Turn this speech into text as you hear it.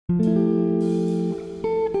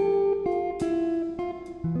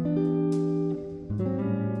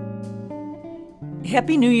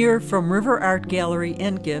Happy New Year from River Art Gallery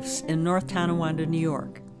and Gifts in North Tonawanda, New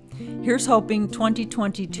York. Here's hoping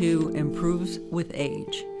 2022 improves with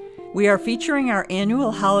age. We are featuring our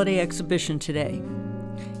annual holiday exhibition today.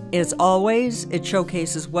 As always, it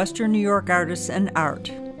showcases Western New York artists and art.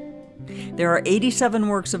 There are 87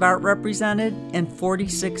 works of art represented and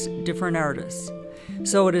 46 different artists.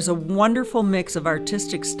 So it is a wonderful mix of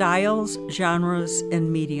artistic styles, genres,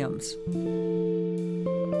 and mediums.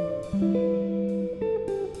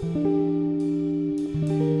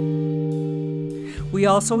 We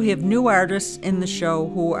also have new artists in the show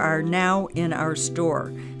who are now in our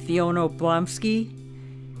store. THeone Oblamski,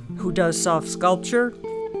 who does soft sculpture,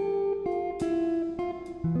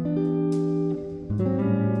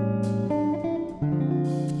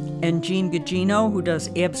 and Jeanne Gugino, who does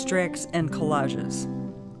abstracts and collages.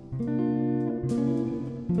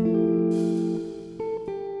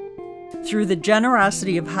 Through the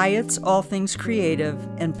generosity of Hyatt's All Things Creative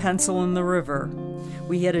and Pencil in the River,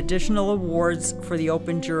 we had additional awards for the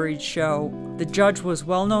open juried show. The judge was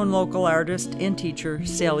well-known local artist and teacher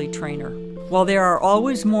Sally Trainer. While there are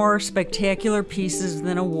always more spectacular pieces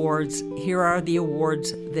than awards, here are the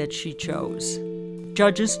awards that she chose.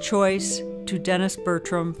 Judge's Choice to Dennis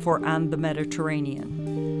Bertram for On the Mediterranean.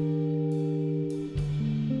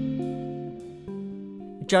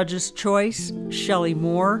 Judge's Choice, Shelley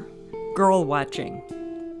Moore, Girl Watching.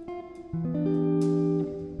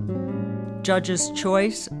 Judge's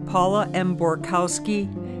Choice, Paula M. Borkowski,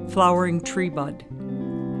 Flowering Tree Bud.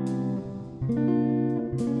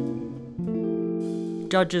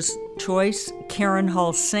 Judge's Choice, Karen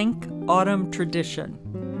Hull Sink, Autumn Tradition.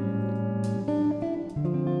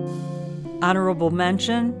 Honorable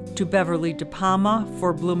mention to Beverly DiPalma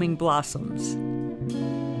for Blooming Blossoms.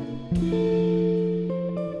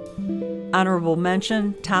 Honorable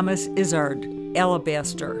mention, Thomas Izzard,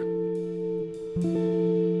 Alabaster.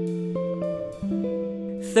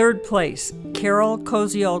 Third place, Carol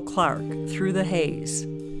Koziol Clark, Through the Haze.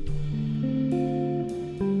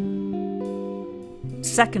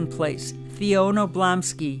 Second place, THeone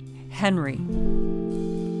Oblamski, Henry.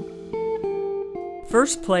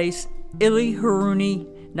 First place, Ylli Haruni,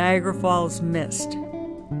 Niagara Falls Mist.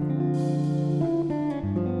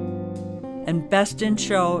 And Best in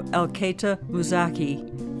Show, Alketa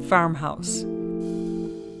Muzhaqi, Farmhouse.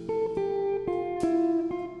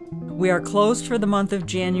 We are closed for the month of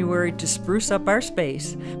January to spruce up our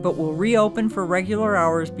space, but will reopen for regular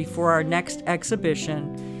hours before our next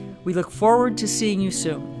exhibition. We look forward to seeing you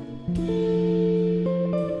soon.